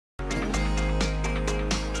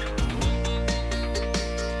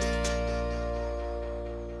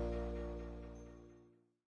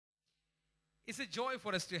It's a joy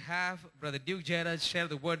for us to have Brother Duke Jeyaraj share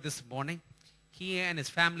the word this morning. He and his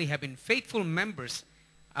family have been faithful members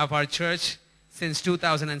of our church since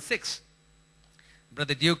 2006.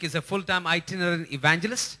 Brother Duke is a full-time itinerant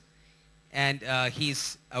evangelist, and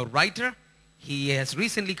he's a writer. He has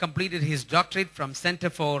recently completed his doctorate from Center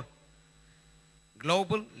for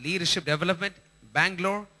Global Leadership Development,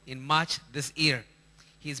 Bangalore, in March this year.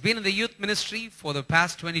 He's been in the youth ministry for the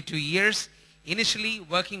past 22 years, initially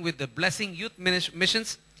working with the Blessing Youth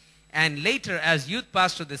Missions, and later as youth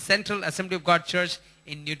pastor of the Central Assembly of God Church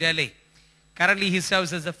in New Delhi. Currently, he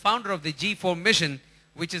serves as the founder of the G4 Mission,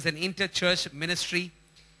 which is an inter-church ministry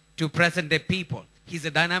to present-day people. He's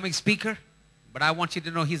a dynamic speaker, but I want you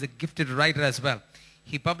to know he's a gifted writer as well.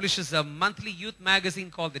 He publishes a monthly youth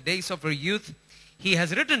magazine called The Days of Our Youth. He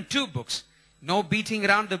has written 2 books, No Beating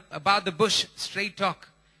Around About the Bush, Straight Talk,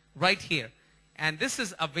 right here. And this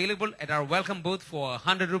is available at our welcome booth for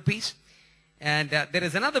 100 rupees. And there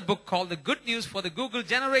is another book called The Good News for the Google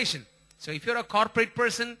Generation. So if you're a corporate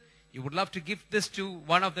person, you would love to give this to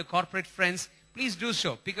one of the corporate friends, please do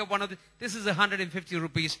so. Pick up one of the, this is 150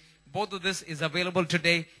 rupees. Both of this is available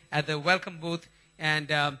today at the welcome booth. And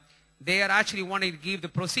they are actually wanting to give the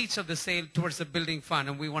proceeds of the sale towards the building fund.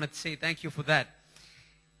 And we want to say thank you for that.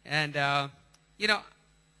 And, you know,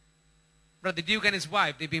 Brother Duke and his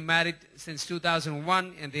wife, they've been married since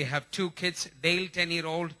 2001. And they have 2 kids, Dale,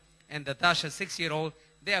 10-year-old, and Natasha, 6-year-old.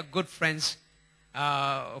 They are good friends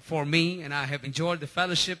for me. And I have enjoyed the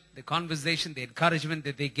fellowship, the conversation, the encouragement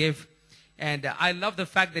that they give. And I love the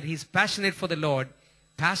fact that he's passionate for the Lord,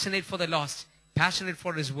 passionate for the lost, passionate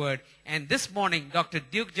for his word. And this morning, Dr.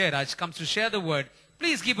 Duke Jeyaraj comes to share the word.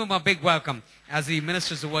 Please give him a big welcome as he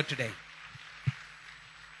ministers the word today.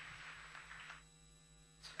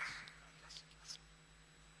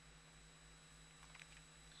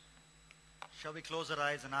 Shall we close our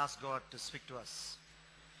eyes and ask God to speak to us?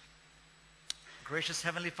 Gracious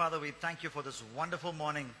Heavenly Father, we thank you for this wonderful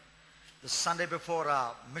morning, the Sunday before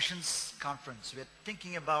our missions conference. We are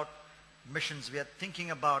thinking about missions. We are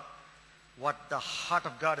thinking about what the heart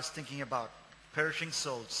of God is thinking about, perishing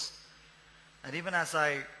souls. And even as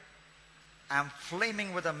I am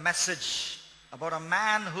flaming with a message about a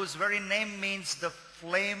man whose very name means the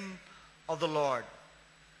flame of the Lord,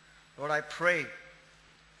 Lord, I pray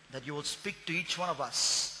that you will speak to each one of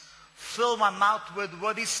us. Fill my mouth with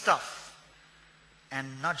worthy stuff and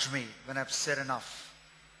nudge me when I've said enough.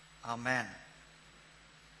 Amen.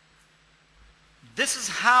 This is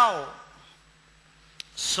how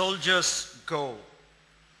soldiers go.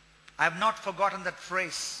 I have not forgotten that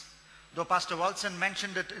phrase, though Pastor Wilson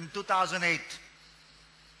mentioned it in 2008.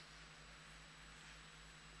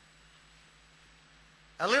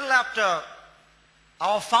 A little after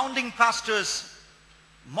our founding pastors'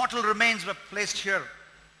 mortal remains were placed here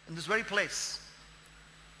in this very place,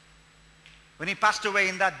 when he passed away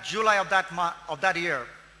in that July of that year,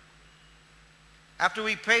 after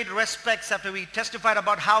we paid respects, after we testified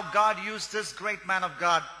about how God used this great man of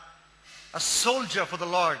God, a soldier for the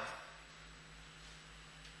Lord,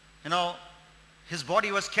 you know, his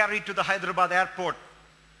body was carried to the Hyderabad airport,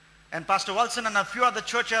 and Pastor Wilson and a few other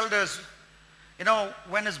church elders, you know,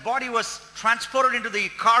 when his body was transported into the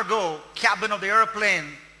cargo cabin of the airplane,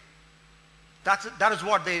 that is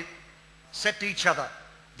what they said to each other.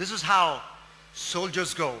 This is how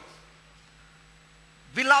soldiers go.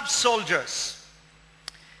 We love soldiers.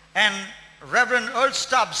 And Reverend Earl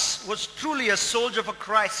Stubbs was truly a soldier for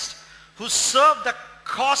Christ who served the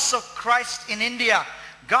cause of Christ in India.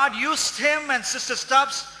 God used him and Sister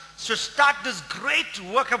Stubbs to start this great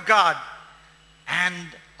work of God. And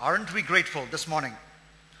aren't we grateful this morning?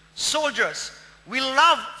 Soldiers, we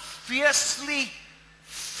love fiercely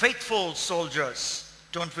faithful soldiers,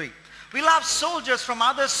 don't we? We love soldiers from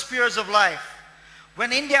other spheres of life.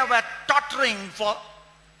 When India were tottering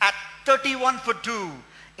at 31 for 2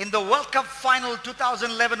 in the World Cup final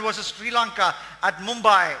 2011 versus Sri Lanka at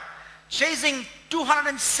Mumbai, chasing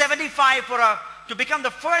 275 to become the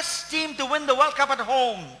first team to win the World Cup at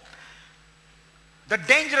home. The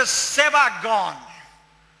dangerous Sehwag gone.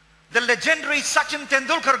 The legendary Sachin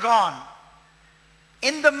Tendulkar gone.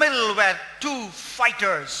 In the middle were 2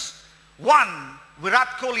 fighters. One, Virat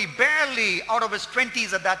Kohli, barely out of his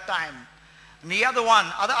 20s at that time. And the other one,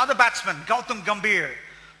 other batsman, Gautam Gambhir.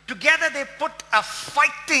 Together they put a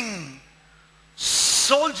fighting,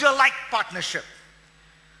 soldier-like partnership.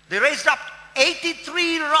 They raised up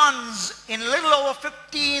 83 runs in a little over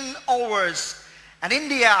 15 overs. And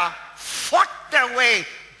India fought their way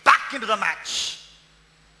back into the match.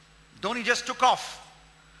 Dhoni just took off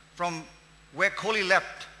from where Kohli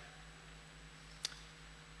left.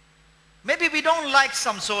 Maybe we don't like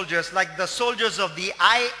some soldiers, like the soldiers of the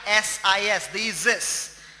ISIS, the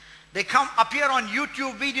ISIS. They appear on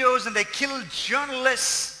YouTube videos and they kill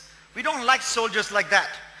journalists. We don't like soldiers like that.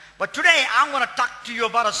 But today I'm going to talk to you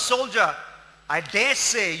about a soldier I dare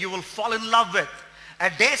say you will fall in love with. I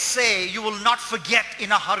dare say you will not forget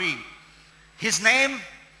in a hurry. His name,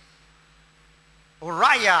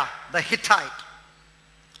 Uriah the Hittite.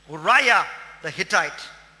 Uriah the Hittite.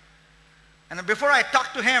 And before I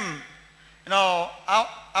talk to him, I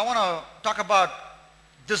want to talk about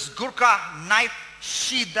this Gurkha knife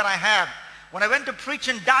sheath that I have. When I went to preach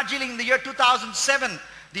in Darjeeling in the year 2007,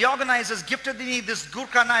 the organizers gifted me this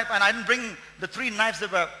Gurkha knife, and I didn't bring the 3 knives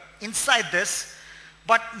that were inside this.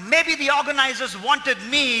 But maybe the organizers wanted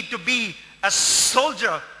me to be a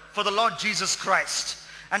soldier for the Lord Jesus Christ.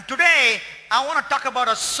 And today, I want to talk about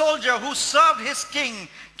a soldier who served his king,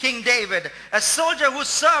 King David. A soldier who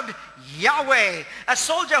served Yahweh. A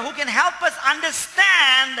soldier who can help us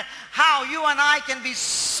understand how you and I can be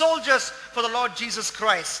soldiers for the Lord Jesus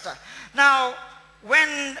Christ. Now,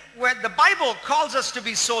 when the Bible calls us to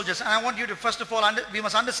be soldiers, and I want you to, first of all, we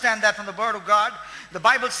must understand that from the Word of God. The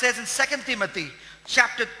Bible says in 2 Timothy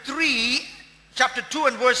chapter 2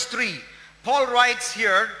 and verse 3, Paul writes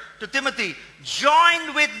here to Timothy,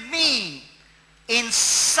 join with me in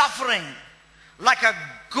suffering like a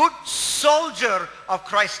good soldier of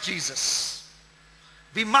Christ Jesus.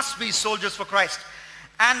 We must be soldiers for Christ.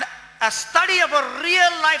 And a study of a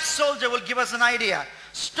real life soldier will give us an idea.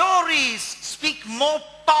 Stories speak more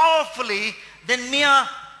powerfully than mere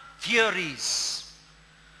theories.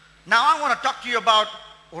 Now I want to talk to you about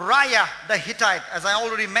Uriah the Hittite, as I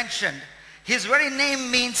already mentioned. His very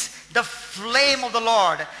name means the flame of the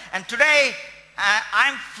Lord. And today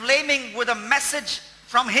I'm flaming with a message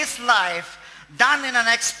from his life done in an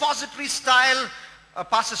expository style.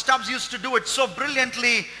 Pastor Stubbs used to do it so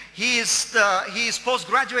brilliantly. He is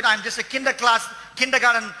postgraduate. I'm just a kindergarten,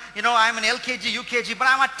 I'm an LKG, UKG, but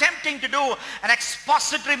I'm attempting to do an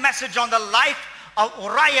expository message on the life of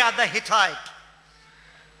Uriah the Hittite.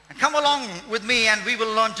 And come along with me and we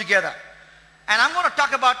will learn together. And I'm going to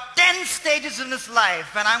talk about 10 stages in his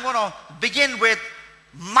life, and I'm going to begin with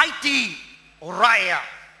mighty Uriah.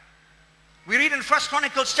 We read in 1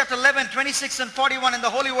 Chronicles chapter 11, 26 and 41 in the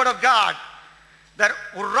Holy Word of God that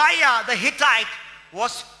Uriah the Hittite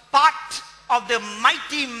was part of the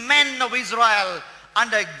mighty men of Israel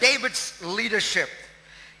under David's leadership.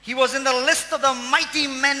 He was in the list of the mighty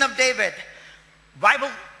men of David.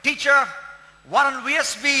 Bible teacher Warren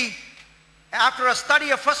Wiersbe, after a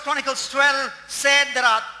study of 1 Chronicles 12, said there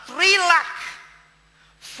are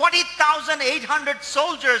 340,800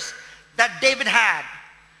 soldiers that David had.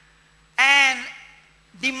 And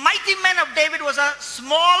the mighty men of David was a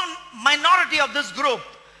small minority of this group.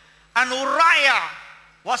 And Uriah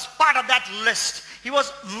was part of that list. He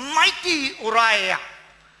was mighty Uriah.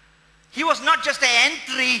 He was not just an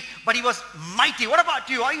entry, but he was mighty. What about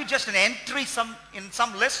you? Are you just an entry in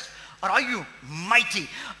some list? Or are you mighty?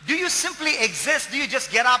 Do you simply exist? Do you just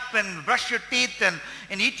get up and brush your teeth and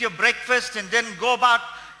eat your breakfast and then go about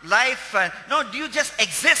life? No, do you just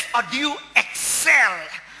exist or do you excel?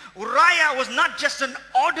 Uriah was not just an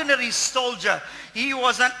ordinary soldier. He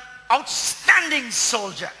was an outstanding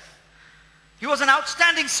soldier. He was an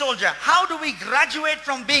outstanding soldier. How do we graduate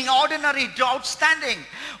from being ordinary to outstanding?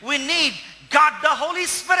 We need God the Holy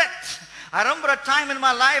Spirit. I remember a time in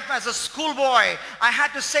my life as a schoolboy, I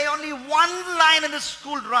had to say only one line in the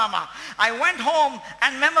school drama. I went home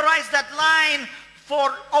and memorized that line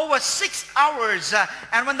for over 6 hours.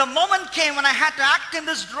 And when the moment came when I had to act in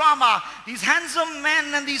this drama, these handsome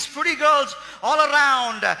men and these pretty girls all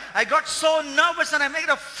around, I got so nervous and I made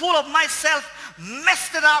a fool of myself,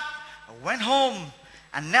 messed it up. I went home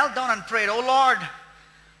and knelt down and prayed, oh Lord,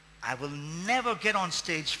 I will never get on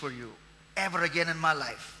stage for you ever again in my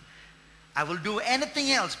life. I will do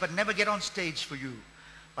anything else but never get on stage for you.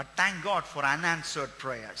 But thank God for unanswered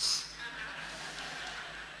prayers.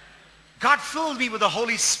 God filled me with the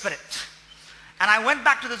Holy Spirit. And I went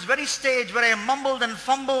back to this very stage where I mumbled and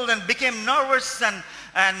fumbled and became nervous and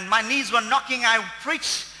my knees were knocking. I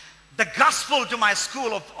preached the gospel to my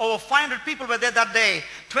school. Of over 500 people were there that day.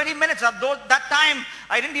 20 minutes. At that time,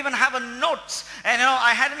 I didn't even have a notes. And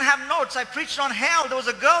I hadn't have notes. I preached on hell. There was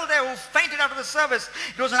a girl there who fainted after the service.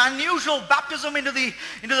 It was an unusual baptism into the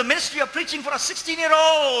ministry of preaching for a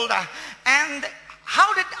 16-year-old. And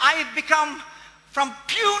how did I become from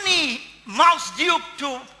puny Mouse Duke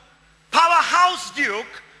to Powerhouse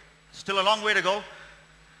Duke? Still a long way to go.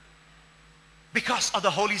 Because of the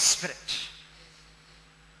Holy Spirit.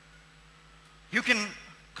 You can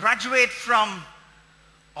graduate from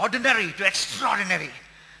ordinary to extraordinary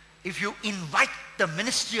if you invite the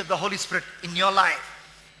ministry of the Holy Spirit in your life.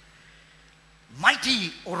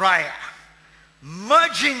 Mighty Uriah,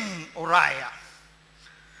 merging Uriah.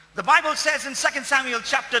 The Bible says in 2 Samuel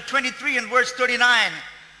chapter 23 and verse 39,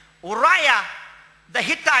 Uriah the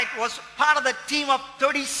Hittite was part of the team of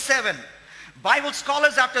 37. Bible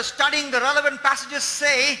scholars, after studying the relevant passages,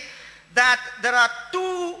 say that there are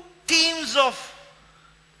two teams of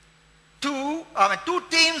two,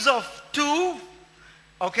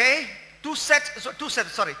 okay, two sets of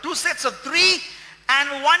 3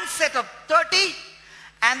 and one set of 30,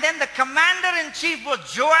 and then the commander-in-chief was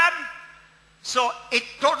Joab, so it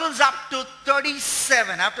totals up to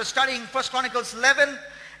 37 after studying 1 Chronicles 11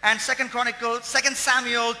 and 2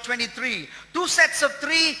 Samuel 23. 2 sets of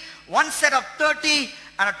 3, one set of 30,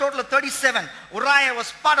 and a total of 37. Uriah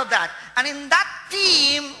was part of that. And in that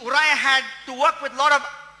team, Uriah had to work with a lot of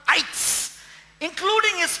ites,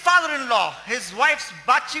 including his father-in-law, his wife's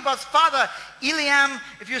Bathsheba's father, Eliam.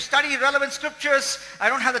 If you study relevant scriptures, I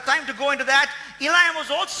don't have the time to go into that. Eliam was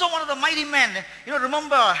also one of the mighty men. You know,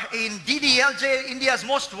 remember in DDLJ, India's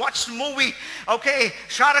most watched movie, okay,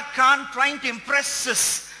 Shah Rukh Khan trying to impress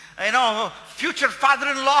his, future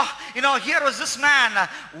father-in-law. Here was this man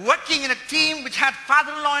working in a team which had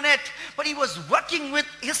father-in-law in it, but he was working with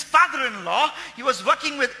his father-in-law. He was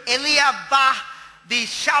working with Eliabah, the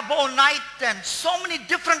Shabonite, and so many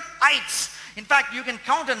different ites. In fact, you can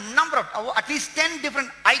count a number of, at least 10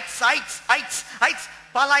 different ites,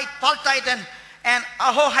 Palite, Paltite, and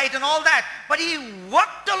Ahohite and all that. But he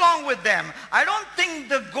worked along with them. I don't think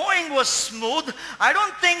the going was smooth. I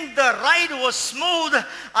don't think the ride was smooth.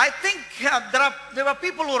 I think there were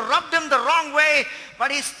people who rubbed him the wrong way, but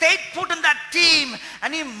he stayed put in that team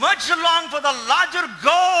and he merged along for the larger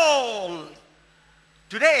goal.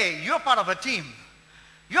 Today, you're part of a team.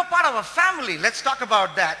 You're part of a family. Let's talk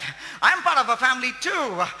about that. I'm part of a family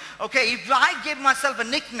too. Okay, if I gave myself a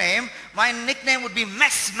nickname, my nickname would be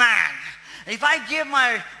Mess Man. If I gave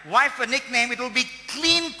my wife a nickname, it would be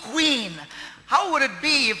Clean Queen. How would it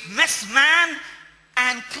be if Mess Man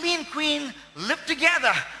and Clean Queen lived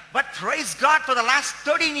together? But praise God, for the last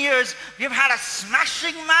 13 years, we've had a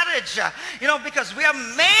smashing marriage. Because we have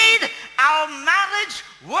made our marriage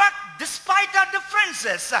work despite our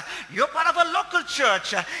differences. You're part of a local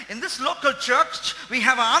church. In this local church, we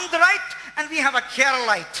have an Andhraite and we have a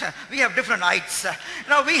Keralite. We have different ites.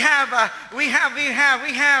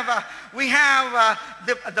 We have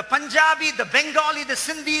the Punjabi, the Bengali, the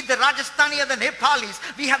Sindhi, the Rajasthani, and the Nepalis.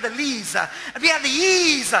 We have the Lees. We have the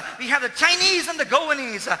Ees. We have the Chinese and the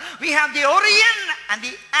Goanese. We have the Orient and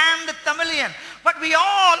the Tamilian. But we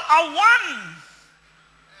all are one.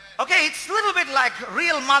 Okay, it's a little bit like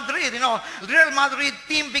Real Madrid. Real Madrid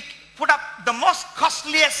team put up the most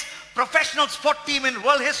costliest professional sport team in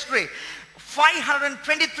world history.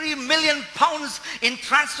 523 million pounds in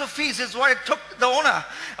transfer fees is what it took the owner.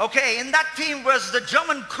 Okay, in that team was the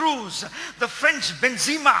German Cruz, the French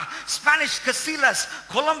Benzema, Spanish Casillas,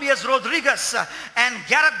 Colombia's Rodriguez, and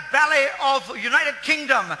Gareth Bale of United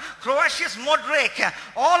Kingdom, Croatia's Modric.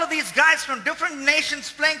 All of these guys from different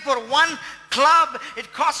nations playing for one club.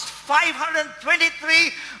 It cost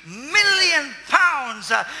 523 million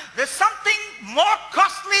pounds. There's something more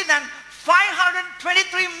costly than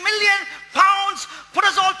 523 million pounds put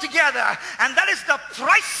us all together, and that is the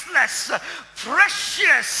priceless,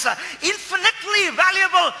 precious, infinitely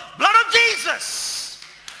valuable blood of Jesus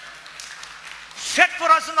shed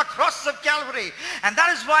for us on the cross of Calvary. And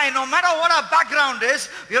that is why no matter what our background is,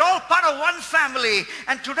 we're all part of one family.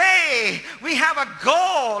 And today we have a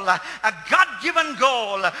goal, a God-given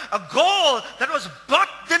goal, a goal that was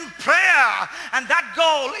birthed in prayer. And that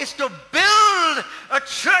goal is to build a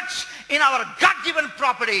church in our God-given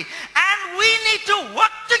property. And we need to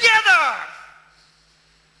work together.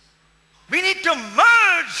 We need to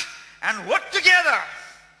merge and work together.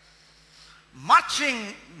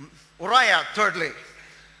 Marching Uriah, thirdly.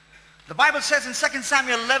 The Bible says in 2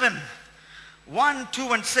 Samuel 11, 1,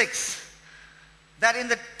 2, and 6, that in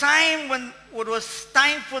the time when it was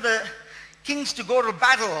time for the kings to go to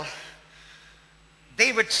battle,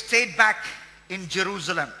 David stayed back in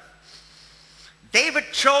Jerusalem. David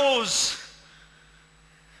chose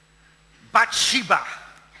Bathsheba,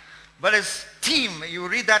 but his team, you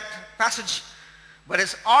read that passage, but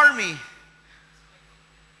his army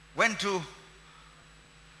went to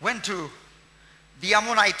the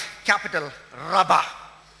Ammonite capital, Rabbah.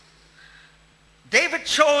 David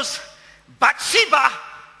chose Bathsheba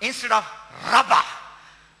instead of Rabbah.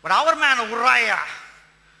 But our man Uriah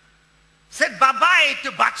said bye-bye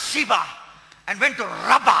to Bathsheba and went to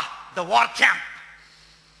Rabbah, the war camp.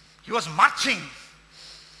 He was marching.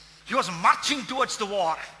 He was marching towards the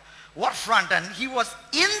war. war front, and he was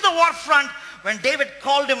in the war front when David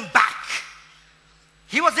called him back.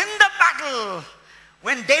 He was in the battle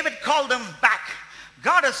when David called him back.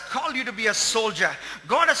 God has called you to be a soldier.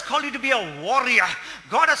 God has called you to be a warrior.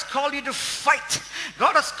 God has called you to fight.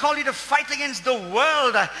 God has called you to fight against the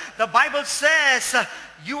world. The Bible says,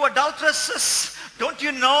 you adulteresses, don't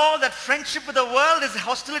you know that friendship with the world is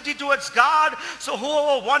hostility towards God? So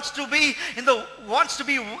whoever wants to be the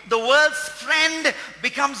world's friend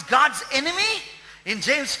becomes God's enemy? In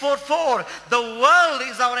James 4:4, the world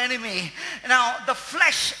is our enemy. Now, the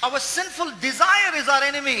flesh, our sinful desire is our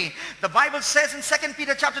enemy. The Bible says in 2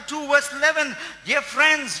 Peter chapter 2, verse 11, dear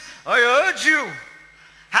friends, I urge you,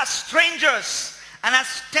 as strangers and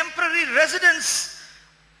as temporary residents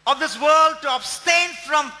of this world, to abstain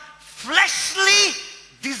from fleshly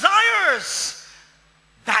desires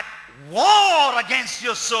that war against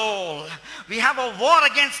your soul. We have a war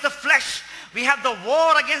against the flesh. We have the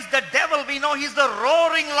war against the devil. We know he's the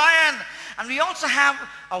roaring lion. And we also have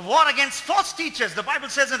a war against false teachers. The Bible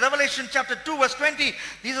says in Revelation chapter 2 verse 20,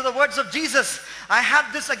 these are the words of Jesus. I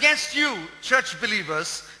have this against you, church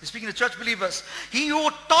believers. He's speaking to church believers. He who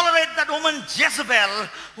tolerates that woman Jezebel,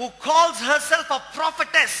 who calls herself a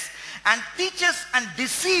prophetess and teaches and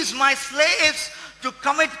deceives my slaves to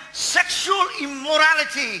commit sexual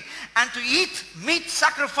immorality and to eat meat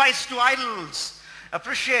sacrificed to idols.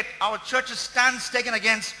 Appreciate our church's stance taken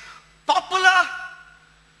against popular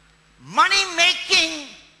money-making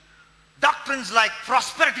doctrines like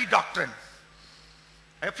prosperity doctrine.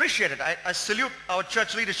 I appreciate it. I salute our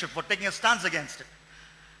church leadership for taking a stance against it.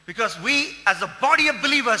 Because we, as a body of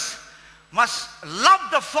believers, must love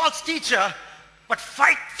the false teacher, but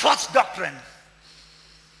fight false doctrine.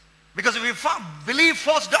 Because if we believe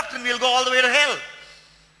false doctrine, we'll go all the way to hell.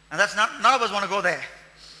 And that's not, none of us want to go there.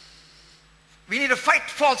 We need to fight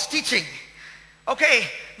false teaching. Okay,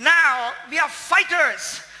 now we are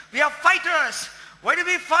fighters. We are fighters. Why do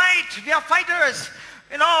we fight? We are fighters.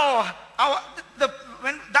 You know,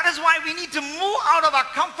 that is why we need to move out of our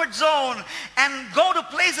comfort zone and go to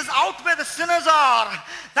places out where the sinners are.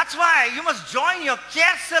 That's why you must join your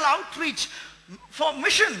care cell outreach for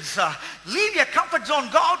missions. Leave your comfort zone,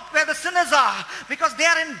 go out where the sinners are, because they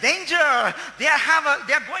are in danger. They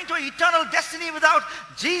are going to an eternal destiny without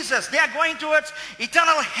Jesus. They are going towards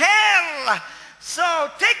eternal hell. So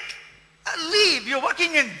take leave. You're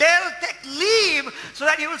working in Dell, take leave so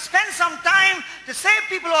that you will spend some time to save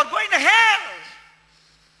people who are going to hell.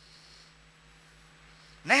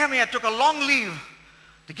 Nehemiah took a long leave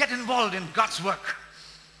to get involved in God's work.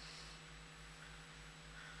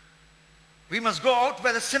 We must go out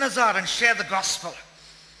where the sinners are and share the gospel.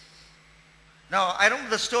 Now, I remember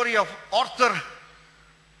the story of Arthur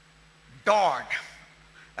Dodd,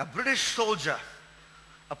 a British soldier,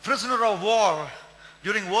 a prisoner of war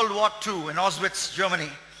during World War II in Auschwitz, Germany.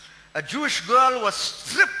 A Jewish girl was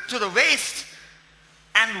stripped to the waist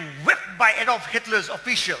and whipped by Adolf Hitler's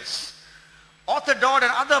officials. Arthur Dodd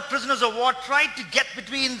and other prisoners of war tried to get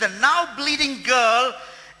between the now bleeding girl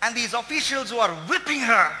and these officials who are whipping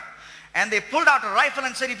her. And they pulled out a rifle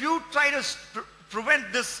and said, if you try to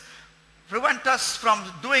prevent us from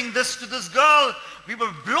doing this to this girl, we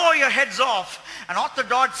will blow your heads off. And Arthur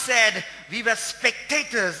Dodd said, we were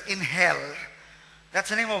spectators in hell. That's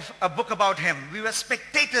the name of a book about him. We were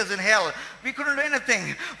spectators in hell. We couldn't do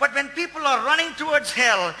anything. But when people are running towards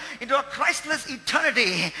hell, into a Christless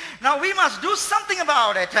eternity, now we must do something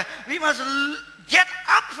about it. We must get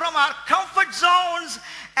up from our comfort zones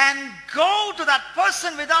and go to that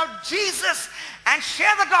person without Jesus and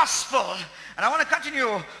share the gospel. And I want to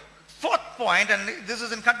continue, fourth point, and this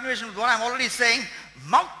is in continuation with what I'm already saying,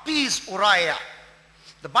 mouthpiece Uriah.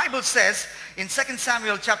 The Bible says in 2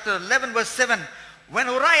 Samuel chapter 11 verse 7, when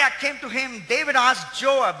Uriah came to him, David asked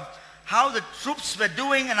Joab how the troops were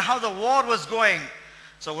doing and how the war was going.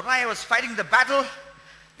 So Uriah was fighting the battle.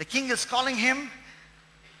 The king is calling him.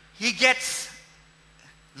 He gets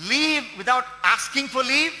leave without asking for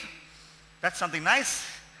leave. That's something nice.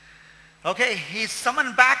 Okay, he's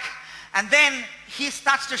summoned back, and then he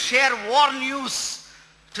starts to share war news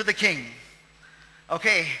to the king.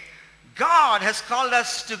 Okay, God has called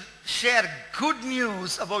us to share good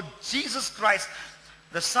news about Jesus Christ,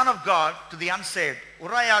 the Son of God, to the unsaved.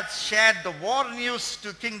 Uriah shared the war news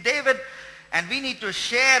to King David, and we need to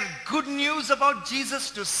share good news about Jesus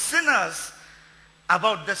to sinners,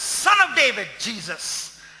 about the Son of David,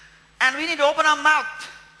 Jesus. And we need to open our mouth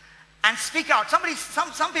and speak out.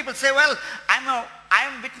 Some people say, well,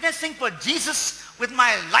 I'm witnessing for Jesus with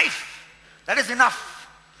my life. That is enough.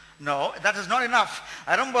 No, that is not enough.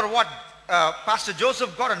 I remember what Pastor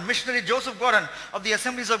Joseph Gordon, missionary Joseph Gordon of the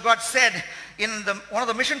Assemblies of God said in one of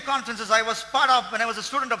the mission conferences I was part of when I was a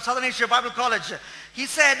student of Southern Asia Bible College. He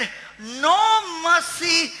said, no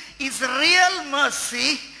mercy is real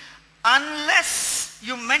mercy unless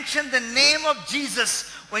you mention the name of Jesus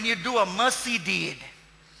when you do a mercy deed.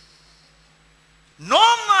 No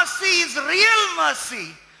mercy is real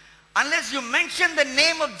mercy unless you mention the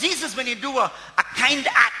name of Jesus when you do a kind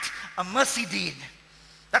act, a mercy deed.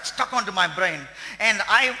 That stuck onto my brain. And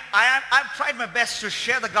I've tried my best to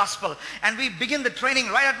share the gospel. And we begin the training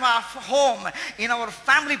right at my home in our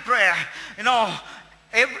family prayer. You know,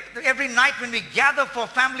 every night when we gather for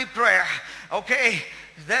family prayer, okay,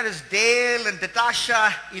 there is Dale and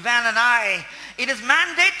Natasha, Ivan and I. It is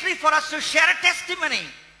mandatory for us to share a testimony.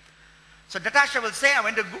 So Natasha will say, I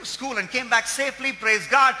went to school and came back safely, praise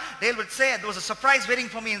God. Dale would say, there was a surprise waiting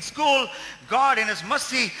for me in school. God in His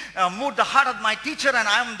mercy moved the heart of my teacher and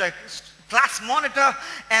I'm the class monitor.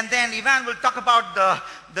 And then Ivan will talk about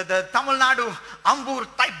the Tamil Nadu Ambur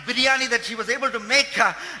type biryani that she was able to make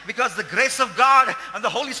because the grace of God and the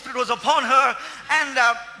Holy Spirit was upon her. And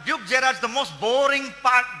Duke Jeyaraj, the most boring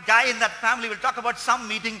guy in that family, will talk about some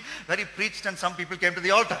meeting where he preached and some people came to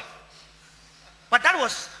the altar. But that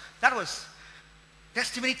was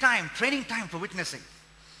testimony time, training time for witnessing.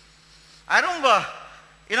 I remember,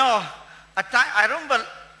 I remember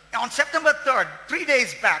on September 3rd, 3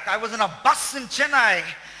 days back, I was in a bus in Chennai.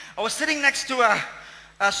 I was sitting next to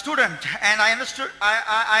a student and I understood,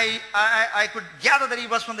 I could gather that he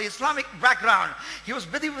was from the Islamic background. He was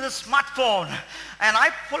busy with his smartphone. And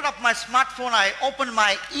I pulled up my smartphone, I opened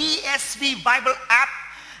my ESV Bible app,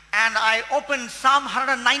 and I opened Psalm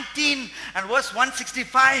 119 and verse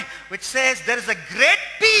 165, which says, there is a great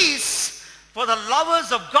peace for the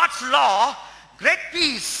lovers of God's law, great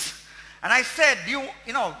peace. And I said, you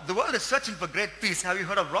know, the world is searching for great peace. Have you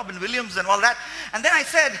heard of Robin Williams and all that? And then I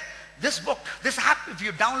said, this book, this app, if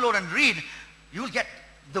you download and read, you'll get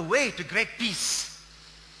the way to great peace.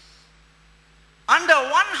 Under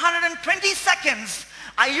 120 seconds,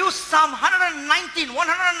 I used Psalm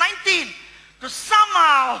 119 to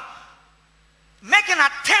somehow make an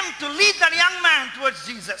attempt to lead that young man towards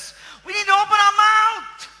Jesus. We need to open our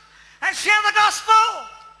mouth and share the gospel.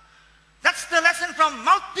 That's the lesson from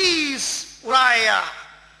Mouthpiece Uriah.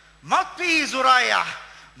 Mouthpiece Uriah.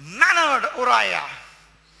 Mannered Uriah.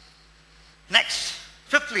 Next,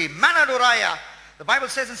 fifthly, mannered Uriah. The Bible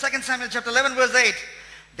says in 2 Samuel chapter 11 verse 8,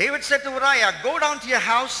 David said to Uriah, go down to your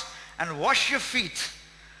house and wash your feet.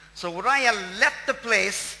 So Uriah left the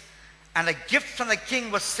place and a gift from the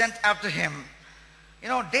king was sent after him. You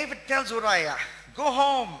know, David tells Uriah, go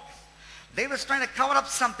home. David's trying to cover up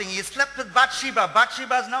something. He slept with Bathsheba.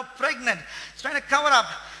 Bathsheba is now pregnant. He's trying to cover up.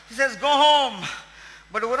 He says, go home.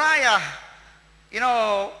 But Uriah, you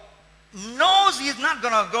know, knows he's not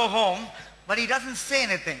going to go home, but he doesn't say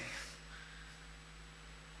anything.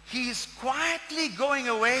 He's quietly going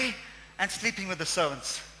away and sleeping with the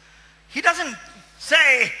servants. He doesn't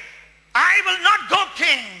say, I will not go,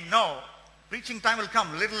 king. No. Preaching time will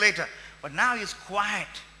come a little later. But now he's quiet.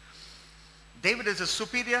 David is his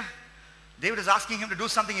superior. David is asking him to do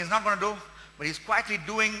something he's not going to do. But he's quietly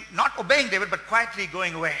doing, not obeying David, but quietly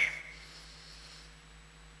going away.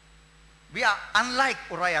 We are unlike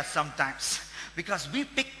Uriah sometimes because we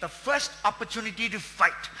pick the first opportunity to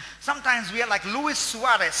fight. Sometimes we are like Luis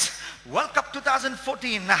Suarez. World Cup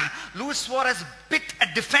 2014, Luis Suarez bit a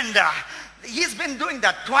defender. He's been doing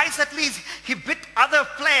that twice at least. He bit other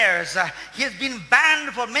players. He has been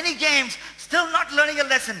banned for many games, still not learning a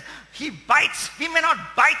lesson. He bites. We may not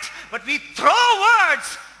bite, but we throw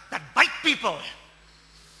words that bite people.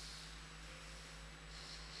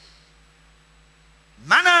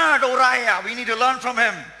 Mannered Uriah, we need to learn from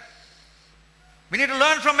him. We need to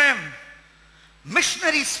learn from him.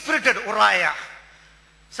 Missionary spirited Uriah.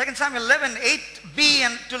 2 Samuel 11, 8b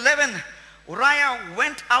and to 11, Uriah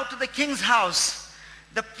went out to the king's house.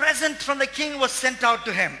 The present from the king was sent out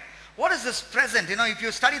to him. What is this present? You know, if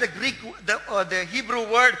you study the Greek, the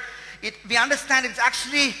Hebrew word, we understand it's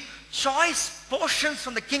actually choice portions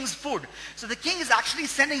from the king's food. So the king is actually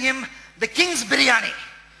sending him the king's biryani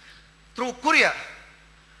through courier,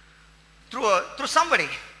 through somebody.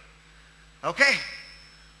 Okay?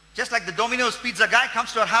 Just like the Domino's pizza guy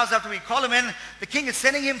comes to our house after we call him in, the king is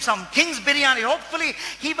sending him some king's biryani. Hopefully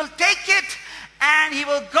he will take it and he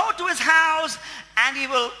will go to his house and he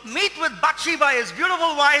will meet with Bathsheba, his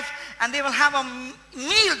beautiful wife, and they will have a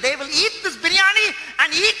meal. They will eat this biryani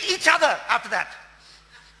and eat each other after that.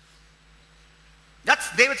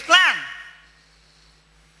 That's David's plan.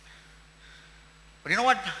 But you know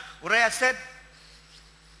what Uriah said?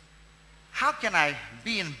 How can I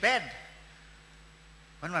be in bed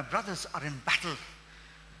when my brothers are in battle.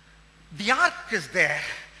 The ark is there.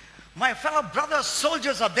 My fellow brothers,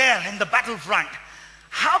 soldiers are there in the battlefront.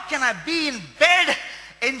 How can I be in bed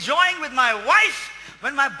enjoying with my wife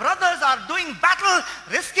when my brothers are doing battle,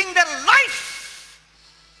 risking their life?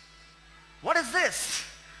 What is this?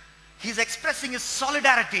 He's expressing his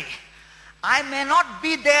solidarity. I may not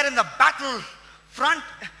be there in the battle front.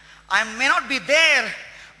 I may not be there,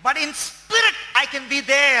 but in spirit I can be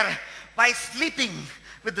there by sleeping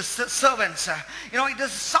with the servants. It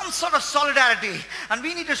is some sort of solidarity, and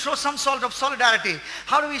we need to show some sort of solidarity.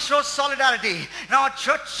 How do we show solidarity? Now our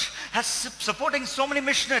church has supporting so many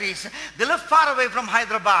missionaries. They live far away from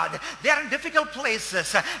Hyderabad. They are in difficult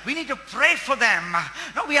places. We need to pray for them.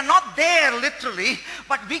 No, we are not there literally,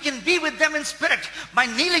 but we can be with them in spirit by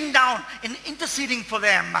kneeling down and interceding for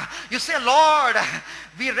them. You say, Lord,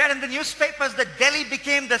 we read in the newspapers that Delhi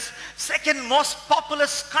became the second most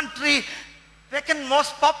populous country, second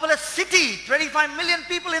most populous city, 25 million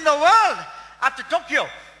people in the world after Tokyo.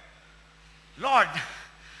 Lord,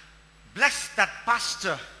 bless that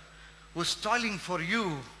pastor who's toiling for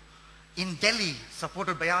you in Delhi,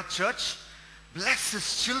 supported by our church. Bless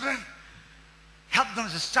his children. Help them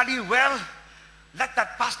to study well. Let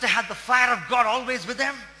that pastor have the fire of God always with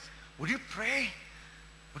them. Would you pray?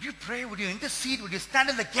 Would you pray? Would you intercede? Would you stand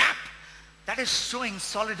in the gap? That is showing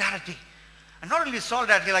solidarity. And not only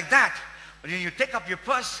solidarity like that, but you take up your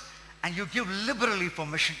purse and you give liberally for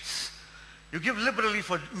missions. You give liberally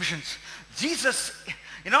for missions. Jesus,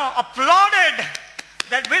 applauded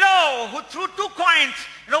that widow who threw 2 coins.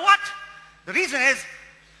 You know what? The reason is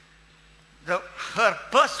her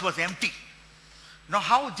purse was empty. You know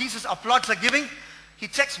how Jesus applauds the giving? He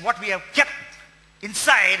checks what we have kept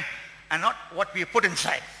inside and not what we have put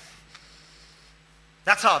inside.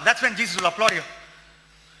 That's how. That's when Jesus will applaud you.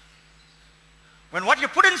 When what you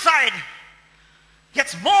put inside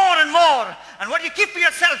gets more and more, and what you keep for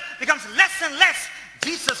yourself becomes less and less,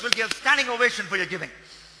 Jesus will give standing ovation for your giving.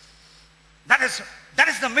 That is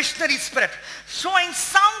the missionary spirit, showing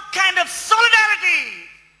some kind of solidarity.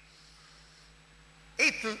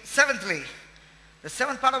 Seventhly, the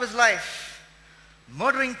 7th part of his life,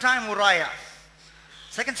 murdering time Uriah.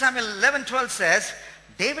 2 Samuel 11:12 says,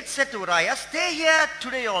 David said to Uriah, stay here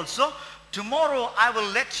today also. Tomorrow I will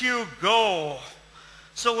let you go.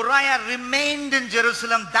 So Uriah remained in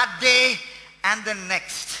Jerusalem that day and the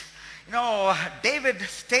next. David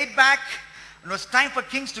stayed back. It was time for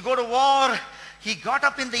kings to go to war. He got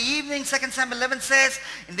up in the evening. 2 Samuel 11 says,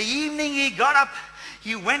 in the evening he got up.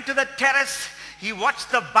 He went to the terrace. He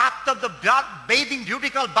watched the bath of the bathing beauty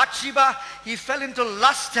called Bathsheba. He fell into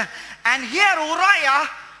lust. And here Uriah,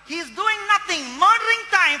 he's doing nothing, murdering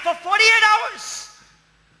time for 48 hours.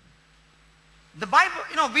 The Bible,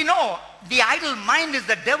 we know the idle mind is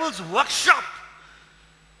the devil's workshop.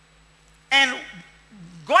 And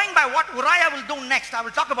going by what Uriah will do next, I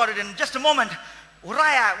will talk about it in just a moment.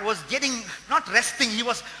 Uriah was not resting, he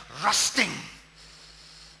was rusting.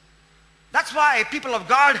 That's why, people of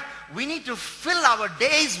God, we need to fill our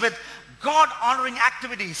days with God-honoring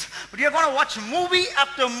activities. But you're going to watch movie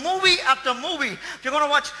after movie after movie. You're going to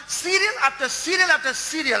watch serial after serial after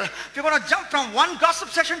serial. You're going to jump from one gossip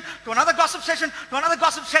session to another gossip session to another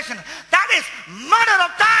gossip session. That is murder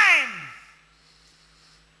of time.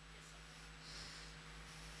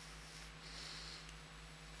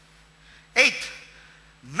 Eighth,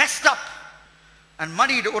 messed up and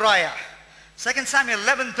muddied Uriah. 2 Samuel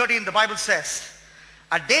 11:13, the Bible says,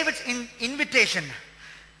 at David's invitation,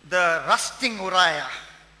 the rusting Uriah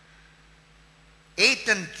ate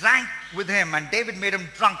and drank with him, and David made him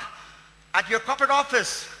drunk. At your corporate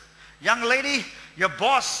office, young lady, your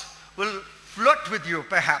boss will flirt with you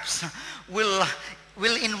perhaps, will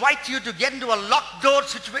invite you to get into a locked door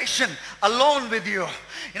situation alone with you.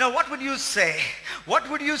 What would you say? What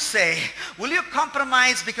would you say? Will you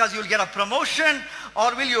compromise because you'll get a promotion,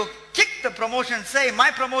 or will you kick the promotion and say,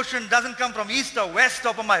 my promotion doesn't come from east or west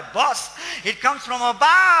or from my boss, it comes from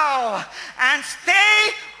above, and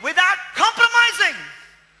stay without compromising,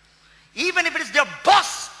 even if it is your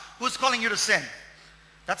boss who's calling you to sin?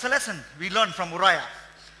 That's a lesson we learned from Uriah.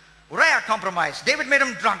 Uriah compromised. David made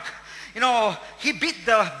him drunk. He beat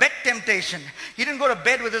the bed temptation. He didn't go to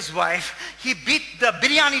bed with his wife. He beat the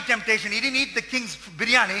biryani temptation. He didn't eat the king's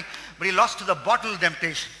biryani, but he lost to the bottle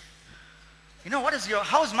temptation.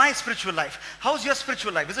 How's my spiritual life? How's your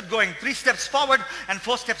spiritual life? Is it going 3 steps forward and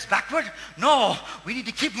 4 steps backward? No, we need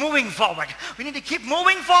to keep moving forward. We need to keep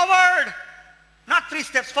moving forward. Not 3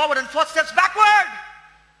 steps forward and 4 steps backward.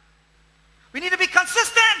 We need to be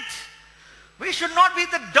consistent. We should not be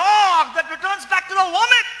the dog that returns back to the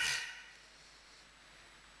vomit.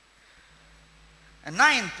 And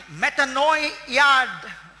ninth, metanoia.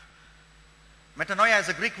 Metanoia is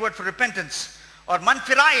a Greek word for repentance. Or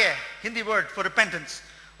manfiraye, Hindi word for repentance.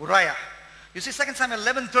 Uriah. You see 2 Samuel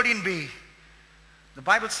 11:13b. The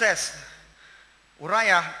Bible says,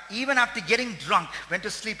 Uriah, even after getting drunk, went to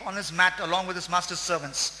sleep on his mat along with his master's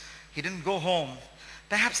servants. He didn't go home.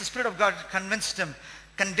 Perhaps the Spirit of God convinced him,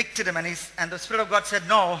 convicted him, and the Spirit of God said,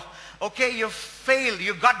 no, okay, you failed,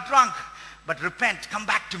 you got drunk, but repent, come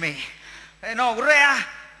back to me. Uriah,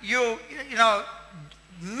 you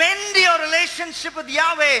mend your relationship with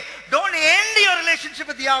Yahweh. Don't end your relationship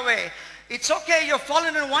with Yahweh. It's okay, you've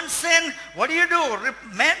fallen in one sin. What do?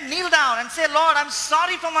 Kneel down and say, Lord, I'm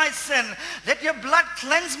sorry for my sin. Let your blood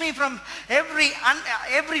cleanse me from every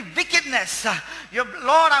wickedness.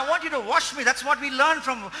 Lord, I want you to wash me. That's what we learned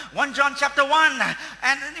from 1 John chapter 1.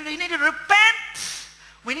 And we need to repent.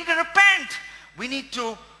 We need to repent. We need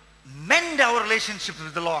to mend our relationship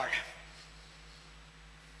with the Lord.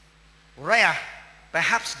 Uriah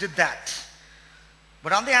perhaps did that.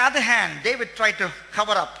 But on the other hand, David tried to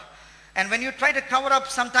cover up. And when you try to cover up,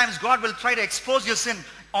 sometimes God will try to expose your sin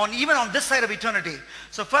even on this side of eternity.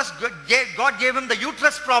 So first, God gave him the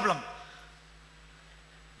uterus problem.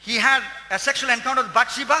 He had a sexual encounter with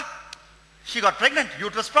Bathsheba. She got pregnant,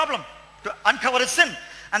 uterus problem, to uncover his sin.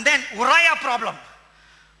 And then Uriah problem.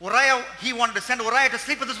 He wanted to send Uriah to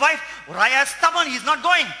sleep with his wife. Uriah is stubborn, he's not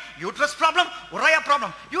going. Uterus problem, Uriah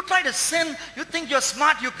problem. You try to sin, you think you're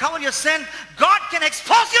smart, you cover your sin. God can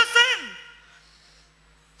expose your sin.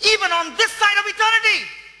 Even on this side of eternity.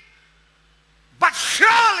 But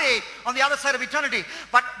surely on the other side of eternity.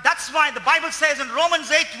 But that's why the Bible says in Romans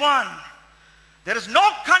 8:1, there is no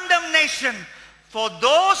condemnation for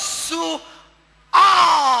those who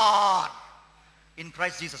are in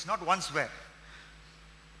Christ Jesus. Not once were.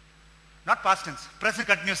 Not past tense. Present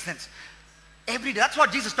continuous tense. Every day. That's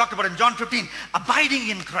what Jesus talked about in John 15. Abiding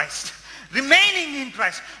in Christ. Remaining in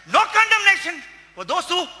Christ. No condemnation for those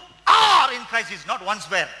who are in Christ Jesus. Not once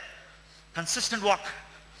were. Consistent walk.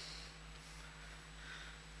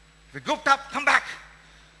 If you goofed up, come back.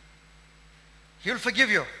 He will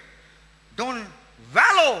forgive you. Don't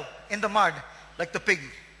wallow in the mud like the pig.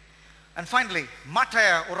 And finally,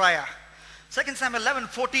 Uriah. 2 Samuel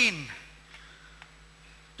 11:14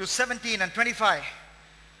 to 17 and 25.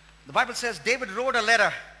 The Bible says David wrote a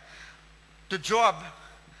letter to Joab,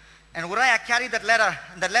 and Uriah carried that letter.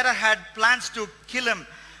 And that letter had plans to kill him.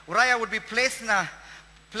 Uriah would be placed in a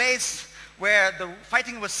place where the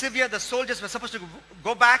fighting was severe. The soldiers were supposed to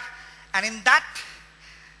go back. And in that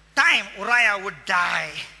time, Uriah would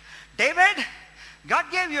die. David, God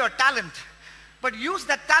gave you a talent. But use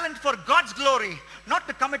that talent for God's glory, not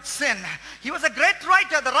to commit sin. He was a great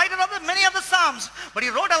writer, the writer of many of the Psalms. But he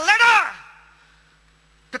wrote a letter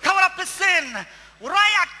to cover up his sin.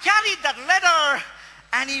 Uriah carried that letter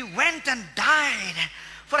and he went and died.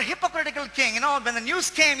 For a hypocritical king, when the news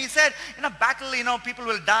came, he said, in a battle, people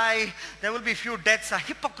will die. There will be few deaths. A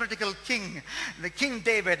hypocritical king, the King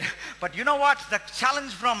David. But you know what? The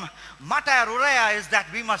challenge from Uriah is that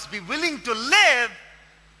we must be willing to live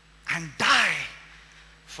and die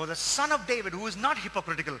for the son of David, who is not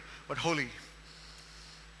hypocritical, but holy.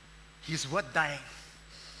 He's worth dying.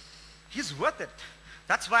 He's worth it.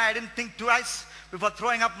 That's why I didn't think twice before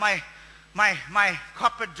throwing up my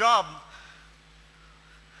corporate job.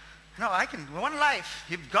 No, I can, one life.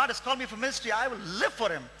 If God has called me for ministry, I will live for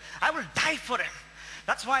him. I will die for him.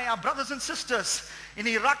 That's why our brothers and sisters in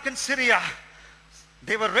Iraq and Syria,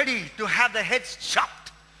 they were ready to have their heads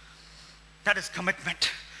chopped. That is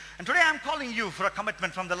commitment. And today I'm calling you for a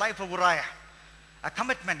commitment from the life of Uriah. A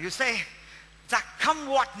commitment. You say, it's a come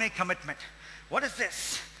what may commitment. What is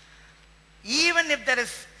this? Even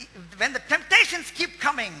if when the temptations keep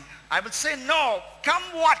coming, I will say no, come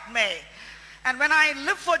what may. And when I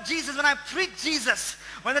live for Jesus, when I preach Jesus,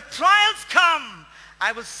 when the trials come,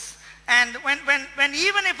 when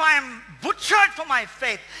even if I am butchered for my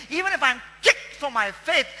faith, even if I'm kicked for my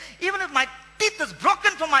faith, even if my teeth is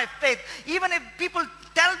broken for my faith, even if people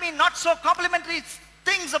tell me not so complimentary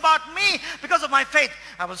things about me because of my faith,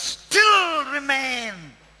 I will still remain.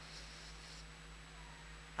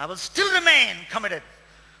 I will still remain committed.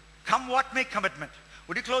 Come what may commitment.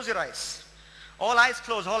 Would you close your eyes? All eyes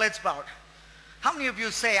closed, all heads bowed. How many of you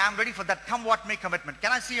say, I'm ready for that come what may commitment?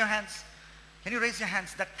 Can I see your hands? Can you raise your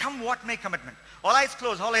hands? That come what may commitment. All eyes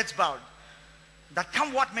closed, all heads bowed. That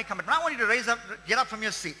come what may commitment. I want you to get up from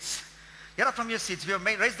your seats. Get up from your seats. If you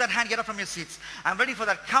have raised that hand, get up from your seats. I'm ready for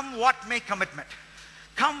that come what may commitment.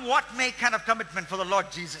 Come what may kind of commitment for the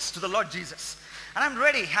Lord Jesus, to the Lord Jesus. And I'm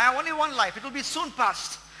ready. I have only one life. It will be soon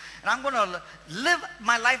past. And I'm going to live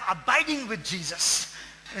my life abiding with Jesus.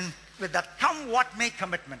 with that come what may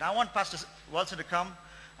commitment. I want Pastor Walter to come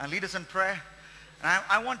and lead us in prayer. And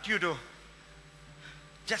I want you to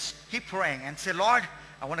just keep praying and say, Lord,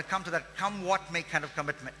 I want to come to that come what may kind of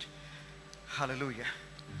commitment. Hallelujah.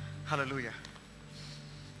 Hallelujah.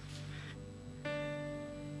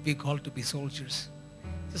 We're called to be soldiers.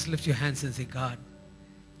 Just lift your hands and say, God,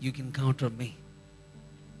 you can count on me.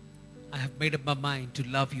 I have made up my mind to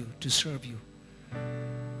love you, to serve you.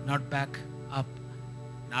 Not back up,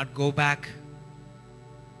 not go back,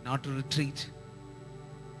 not to retreat.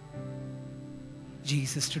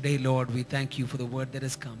 Jesus, today, Lord, we thank you for the word that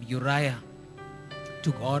has come. Uriah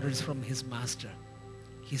took orders from his master,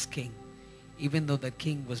 his king, even though that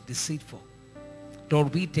king was deceitful.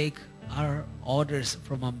 Lord, we take our orders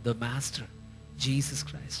from the master, Jesus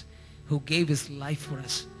Christ, who gave his life for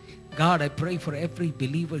us. God, I pray for every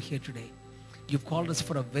believer here today. You've called us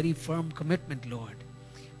for a very firm commitment, Lord.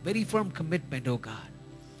 Very firm commitment, oh God.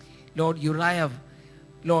 Lord, Uriah,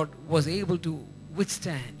 Lord, was able to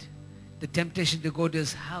withstand the temptation to go to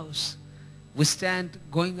his house, withstand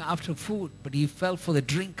going after food, but he fell for the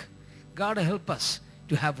drink. God, help us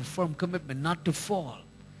to have a firm commitment, not to fall,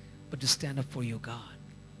 but to stand up for you, God.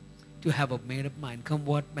 To have a made-up mind, come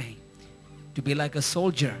what may. To be like a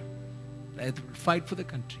soldier that would fight for the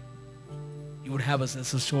country. You would have us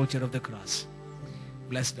as a soldier of the cross.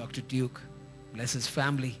 Bless Dr. Duke. Bless his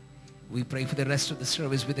family. We pray for the rest of the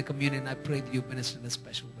service with the communion. I pray that you minister in a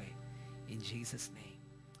special way. In Jesus' name.